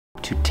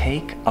to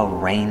take a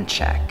rain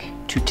check.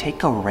 To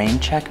take a rain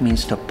check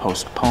means to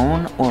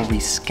postpone or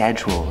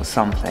reschedule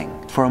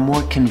something for a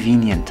more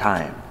convenient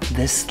time.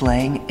 This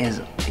slang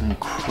is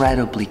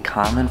incredibly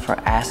common for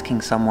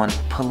asking someone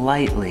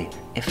politely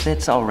if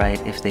it's alright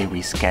if they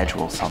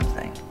reschedule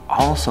something.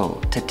 Also,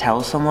 to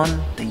tell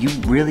someone that you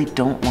really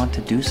don't want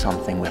to do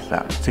something with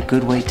them. It's a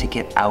good way to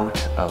get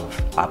out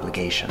of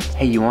obligation.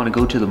 Hey, you want to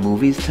go to the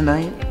movies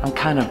tonight? I'm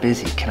kind of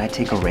busy. Can I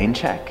take a rain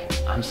check?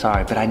 I'm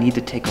sorry, but I need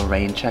to take a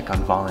rain check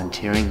on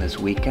volunteering this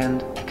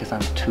weekend because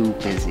I'm too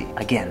busy.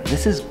 Again,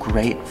 this is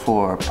great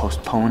for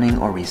postponing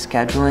or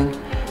rescheduling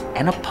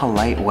and a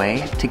polite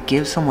way to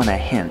give someone a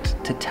hint,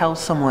 to tell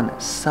someone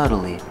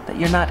subtly that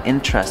you're not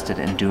interested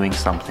in doing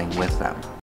something with them.